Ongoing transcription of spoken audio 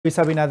Luis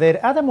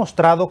Abinader ha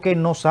demostrado que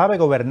no sabe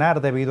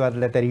gobernar debido al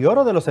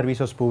deterioro de los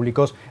servicios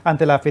públicos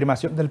ante la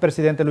afirmación del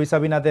presidente Luis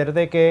Abinader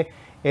de que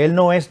él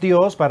no es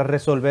Dios para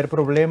resolver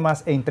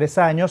problemas en 3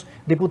 años.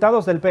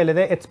 Diputados del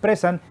PLD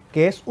expresan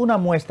que es una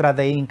muestra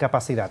de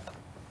incapacidad.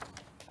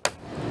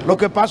 Lo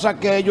que pasa es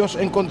que ellos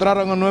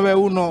encontraron el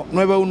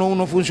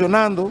 911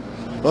 funcionando,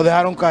 lo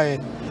dejaron caer.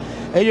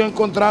 Ellos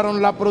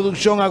encontraron la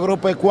producción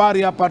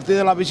agropecuaria a partir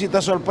de la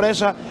visita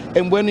sorpresa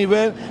en buen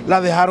nivel, la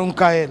dejaron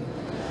caer.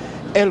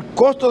 El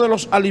costo de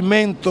los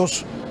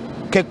alimentos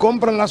que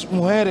compran las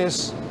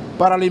mujeres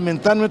para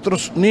alimentar a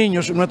nuestros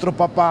niños y nuestros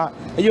papás,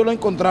 ellos lo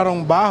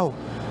encontraron bajo.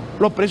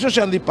 Los precios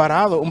se han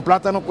disparado, un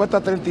plátano cuesta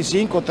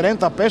 35,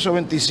 30 pesos,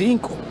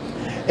 25.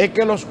 Es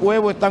que los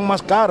huevos están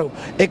más caros,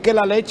 es que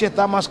la leche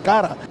está más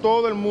cara.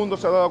 Todo el mundo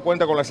se ha dado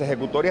cuenta con las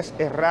ejecutorias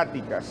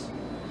erráticas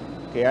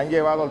que han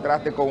llevado al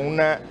traste con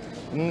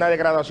una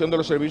degradación de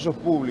los servicios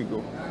públicos,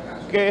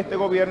 que este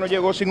gobierno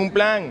llegó sin un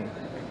plan,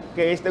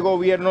 que este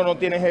gobierno no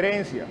tiene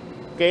gerencia,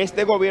 que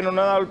este gobierno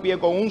no ha dado el pie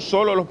con un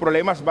solo de los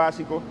problemas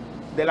básicos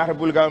de la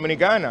República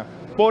Dominicana.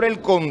 Por el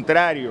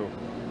contrario,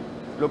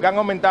 lo que han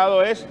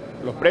aumentado es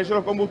los precios de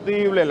los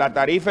combustibles, la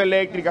tarifa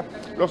eléctrica,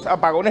 los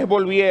apagones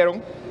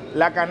volvieron,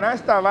 la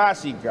canasta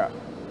básica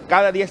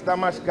cada día está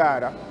más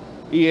cara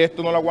y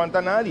esto no lo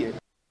aguanta nadie.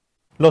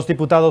 Los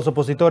diputados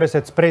opositores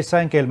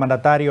expresan que el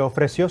mandatario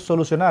ofreció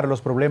solucionar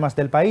los problemas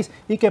del país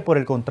y que por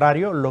el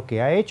contrario lo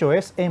que ha hecho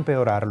es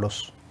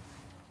empeorarlos.